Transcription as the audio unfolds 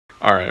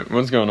Alright,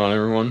 what's going on,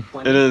 everyone?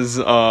 It is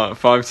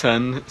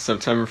 5/10,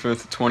 September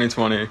 5th,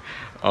 2020.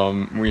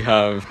 We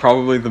have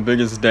probably the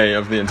biggest day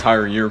of the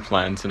entire year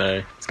planned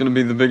today. It's gonna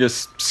be the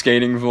biggest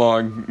skating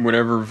vlog,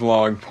 whatever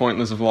vlog,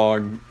 pointless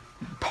vlog,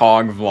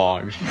 pog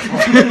vlog.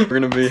 We're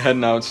gonna be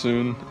heading out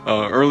soon.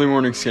 Early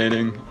morning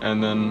skating,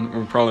 and then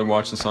we'll probably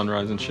watch the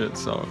sunrise and shit,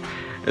 so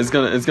it's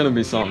gonna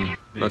be something.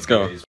 Let's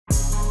go.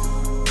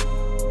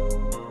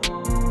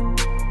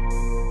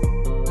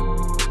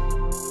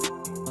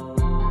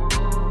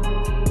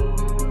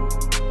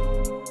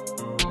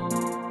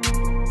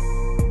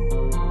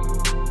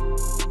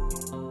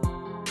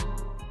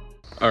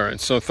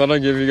 Alright, so I thought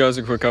I'd give you guys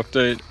a quick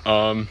update.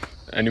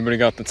 Anybody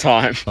got the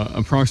time?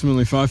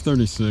 Approximately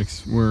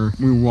 5:36, where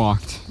we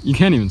walked. You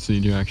can't even see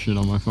jack shit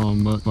on my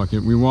phone, but fuck it.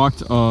 We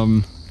walked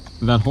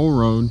that whole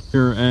road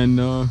here,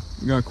 and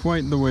we got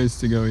quite the ways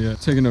to go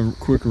yet. Taking a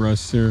quick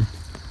rest here,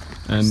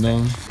 and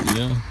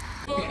yeah.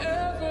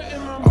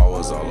 I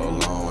was all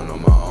alone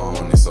on my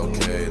own, it's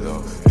okay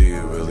though. Do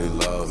you really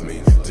love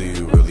me? Do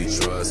you really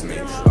trust me?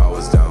 I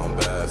was down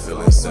bad,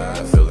 feeling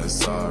sad, feeling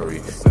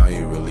sorry. Now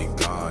you really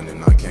gone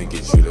and I can't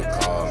get you to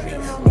call me.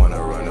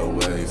 Wanna run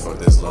away, fuck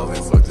this love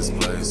and fuck this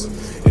place.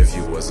 If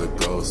you was a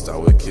ghost, I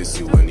would kiss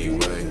you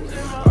anyway.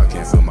 I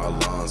can't feel my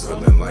lungs,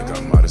 feeling like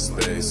I'm out of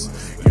space.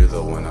 You're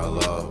the one I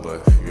love,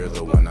 but you're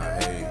the one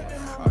I hate.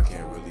 I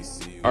can't really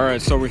see you.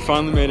 Alright, so we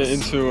finally made it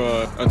into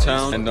a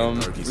town, and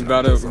we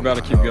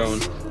gotta keep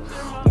going.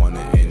 Wanna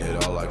end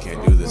it all, I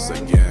can't do this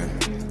again.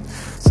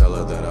 Tell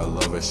her that I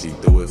love her, she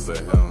do it for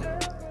him.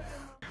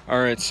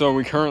 Alright, so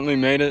we currently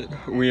made it.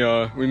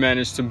 We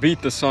managed to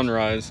beat the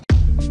sunrise.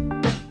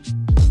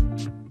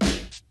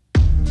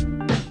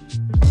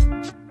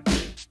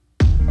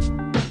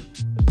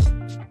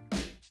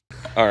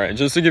 Alright,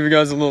 just to give you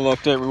guys a little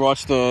update, we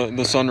watched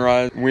the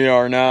sunrise. We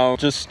are now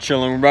just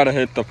chilling. We're about to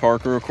hit the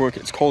park real quick.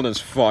 It's cold as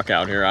fuck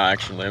out here,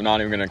 actually. I'm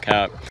not even gonna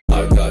cap.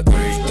 I got 3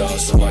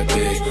 thoughts on my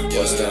dick,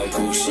 bust down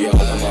Gucci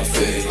all on my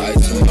fit. I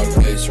told my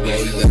bitch,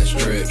 roll in a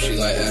strip. She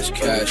like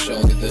cash,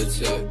 only the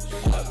tip.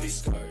 I be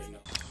scared.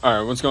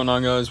 Alright, what's going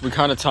on, guys? We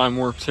kind of time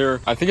warped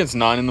here. I think it's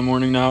 9 in the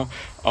morning now.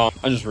 I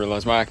just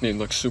realized my acne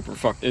looks super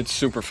fucked. It's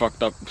super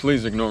fucked up.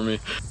 Please ignore me.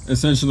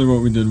 Essentially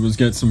what we did was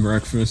get some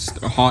breakfast,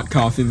 a hot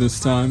coffee this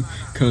time,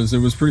 because it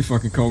was pretty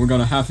fucking cold. We got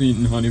a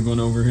half-eaten honey bun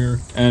over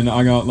here, and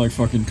I got like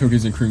fucking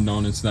cookies and cream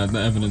donuts that the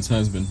evidence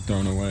has been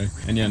thrown away.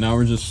 And yeah, now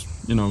we're just,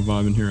 you know,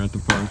 vibing here at the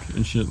park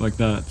and shit like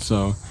that.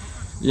 So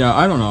yeah,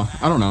 I don't know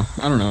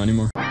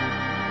anymore.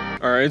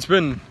 Alright, it's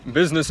been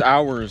business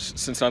hours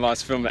since I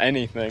last filmed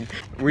anything.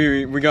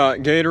 We got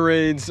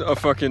Gatorades, a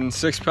fucking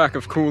 6-pack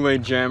of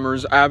Kool-Aid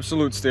jammers,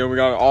 absolute steal. We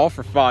got it all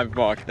for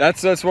 $5.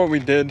 That's what we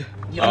did.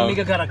 Yo,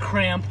 nigga got a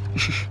cramp.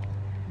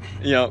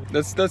 Yeah,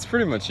 that's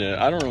pretty much it.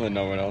 I don't really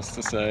know what else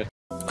to say.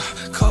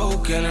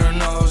 Coke in her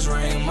nose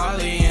ring,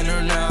 Molly in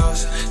her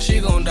nails. She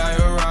gon' die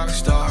a rock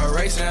star,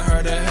 racing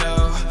her to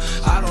hell.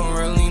 I don't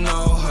really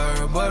know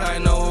her, but I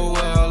know her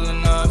well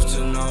enough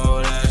to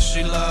know that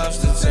she loves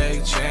to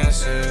take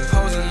chances.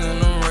 Posing in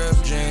them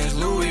ripped jeans,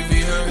 Louis V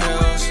her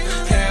heels.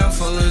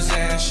 Handful of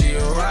Zan, she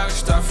a rock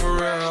star for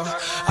real.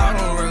 I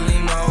don't really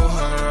know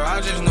her, I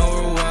just know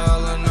her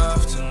well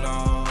enough to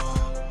know.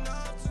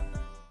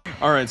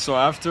 Alright, so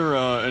after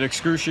an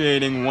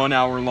excruciating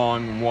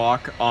 1-hour-long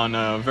walk on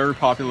a very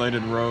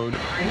populated road.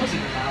 It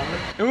wasn't an hour.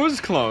 It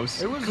was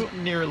close. It was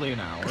nearly an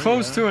hour.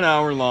 Close to an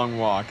hour-long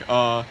walk.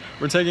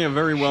 We're taking a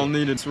very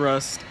well-needed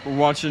rest. We're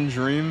watching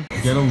Dream.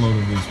 Get a load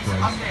of these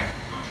plays. I'm there.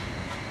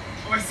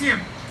 Oh, I see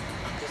him.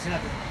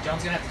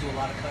 John's gonna have to do a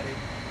lot of cutting.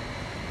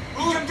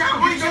 Ooh, jump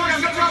down! He jumped!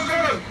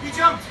 He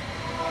jumped!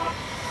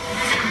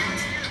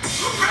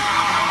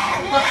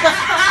 What?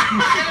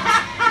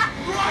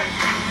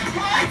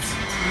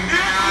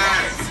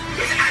 Yes!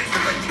 He's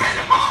actually 10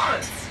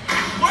 hearts!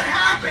 What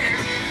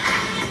happened?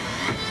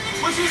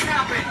 What just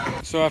happened?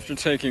 So after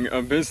taking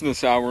a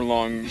business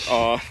hour-long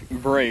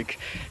break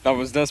that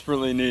was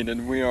desperately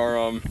needed,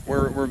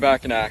 we're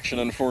back in action,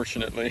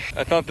 unfortunately.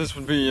 I thought this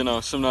would be, you know,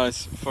 some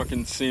nice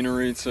fucking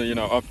scenery to, you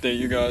know, update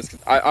you guys.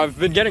 I've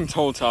been getting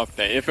told to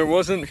update. If it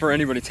wasn't for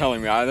anybody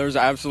telling me, there's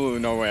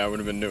absolutely no way I would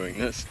have been doing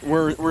this.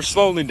 We're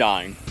slowly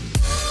dying.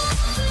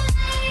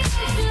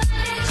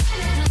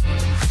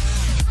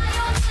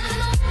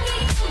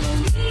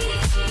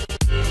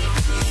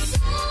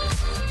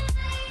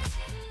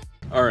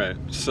 Alright,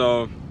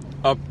 so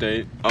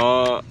update.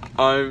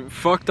 I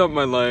fucked up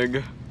my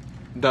leg.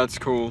 That's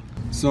cool.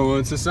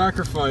 So to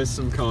sacrifice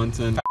some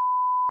content.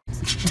 I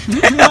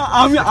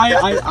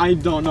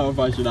don't know if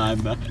I should add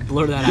that.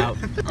 Blur that out.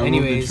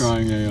 Anyways, I will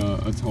be trying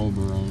a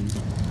Toblerone.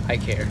 I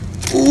care.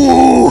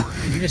 Ooh!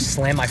 Did you just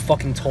slam my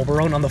fucking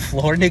Toblerone on the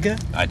floor, nigga?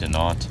 I did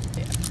not.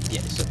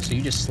 Yeah. So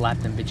you just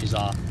slapped them bitches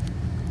off.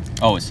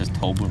 Oh, it says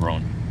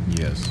Toblerone.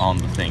 Yes. On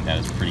the thing. That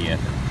is pretty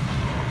epic.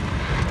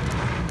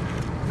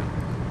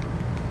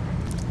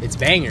 It's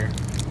banger.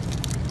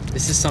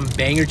 This is some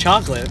banger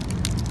chocolate.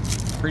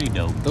 Pretty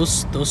dope.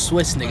 Those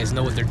Swiss niggas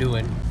know what they're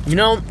doing. You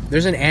know,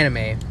 there's an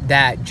anime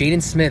that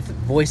Jaden Smith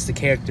voiced the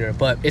character,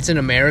 but it's an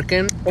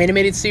American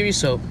animated series,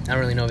 so I don't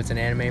really know if it's an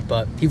anime,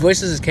 but he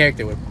voices his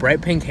character with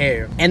bright pink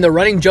hair, and the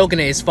running joke in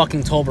it is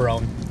fucking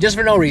Toblerone. Just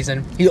for no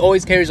reason. He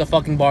always carries a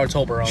fucking bar of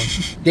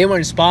Toblerone. They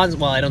weren't sponsored,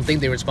 well, I don't think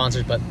they were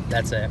sponsors, but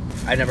that's it.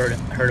 I never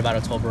heard about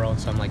a Toblerone,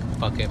 so I'm like,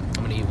 fuck it, I'm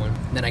gonna eat one.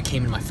 And then I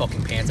came in my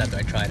fucking pants after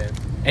I tried it.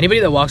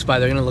 Anybody that walks by,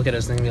 they're gonna look at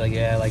us and be like,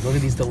 yeah, like, look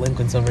at these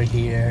delinquents over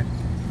here.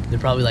 They're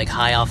probably like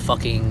high off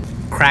fucking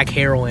crack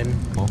heroin.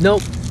 Oh.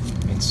 Nope.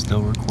 It's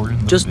still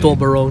recording. Just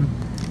Toblerone.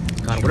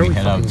 God, what are we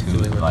head out fucking to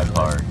doing Live with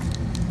Park?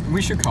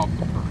 We should call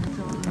the park.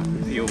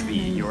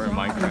 POV, you're in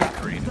Minecraft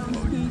creative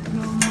mode.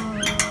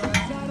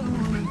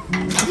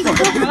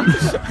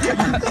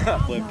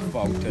 Flip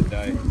folk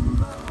today.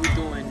 We're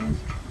doing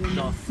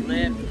the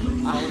flip.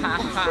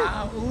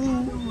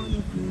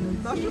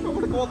 Not sure if I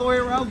want to go all the way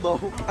around though.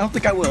 I don't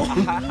think I will.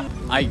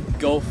 I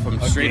go from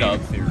straight up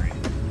theory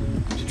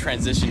to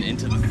transition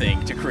into the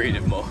thing to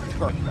creative mode.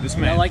 This I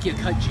man. like your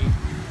cut, G.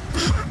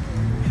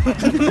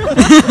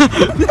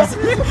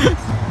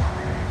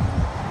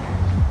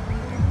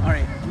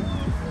 Alright.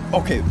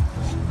 Okay.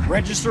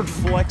 Registered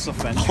flex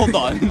offender. Hold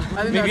on.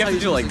 Maybe you have to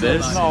do it like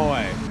this. No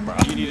way. Bro,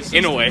 you need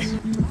In a way. I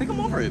think I'm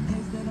over it.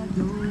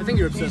 I think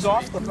you're obsessed. He's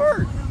off the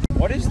bird.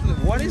 What is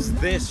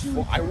this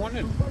for? I want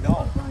to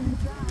know.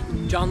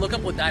 John, look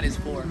up what that is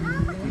for.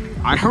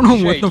 I don't know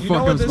Shay, what the do you fuck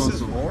know what I'm this supposed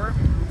is to do. for?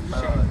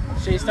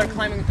 Shay, start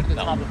climbing through the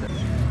top of it.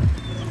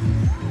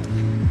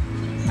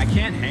 I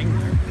can't hang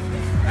there.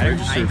 I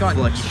got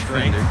flex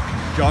strength.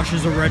 Josh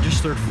is a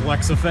registered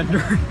flex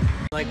offender.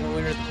 Like when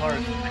we were at the park.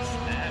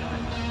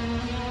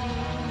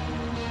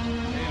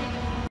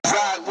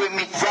 Ride with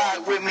me,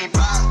 ride with me,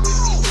 ride with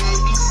me,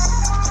 baby.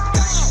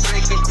 Got you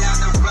breaking down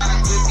the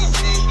ride with me,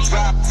 baby.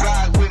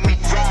 Ride with me,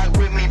 ride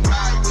with me,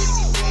 ride with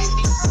me,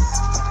 baby.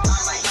 I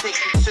might take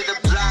you to the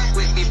block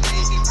with me,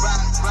 baby.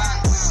 Ride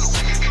with me,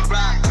 baby.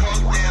 Ride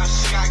coat now,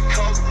 she got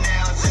coat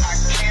nails, and I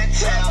can't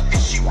tell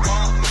if she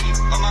want me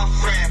or my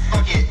friend.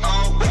 Fuck it,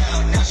 oh well.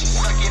 Now she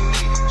sucking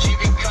me, she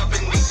be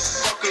cupping me.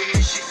 Fuck her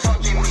here, she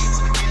fucking me.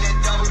 In that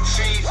double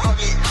tree, fuck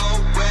it, oh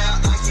well.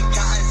 I see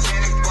cotton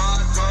Santa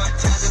Claus or a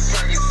Taz of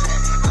Ferguson.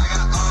 I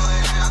got all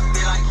that, I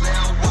feel like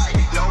Lil White.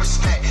 No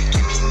respect,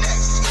 give me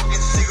next, smoking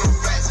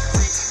cigarettes.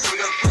 Big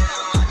a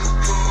bell, I just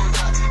pulled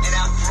up, and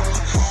I vroom,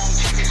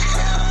 kick it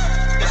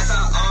down. That's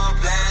an all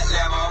black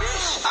level.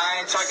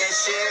 I ain't talking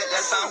shit,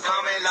 unless I'm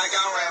coming like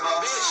I'm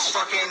Rambo.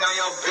 Fucking on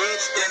your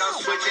bitch, then I'm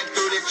switching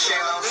through the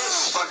channel.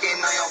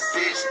 Fucking on your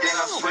bitch, then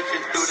I'm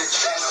switching through the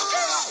channel.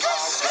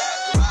 All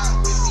black,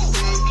 ride with me,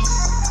 baby.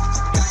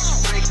 Got you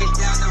breaking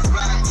down the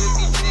ride with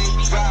me,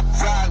 baby.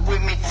 Ride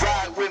with me,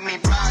 ride with me,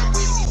 ride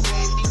with me,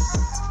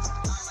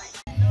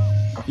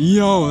 baby.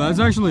 Yo, that's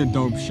actually a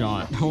dope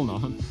shot. Hold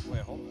on.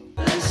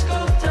 Let's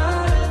go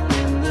down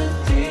in the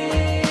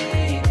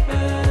deep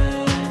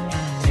end,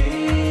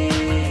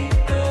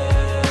 deep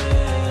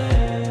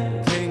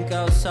end. Think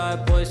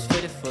outside, boys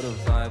fitted for the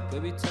vibe.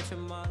 Baby,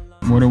 touching my line.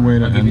 What a way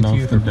to I'll give end it to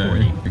you off the for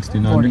day. 40.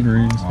 69 40.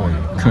 degrees.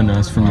 Couldn't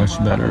ask for much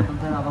better.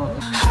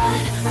 What's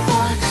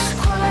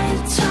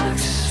quite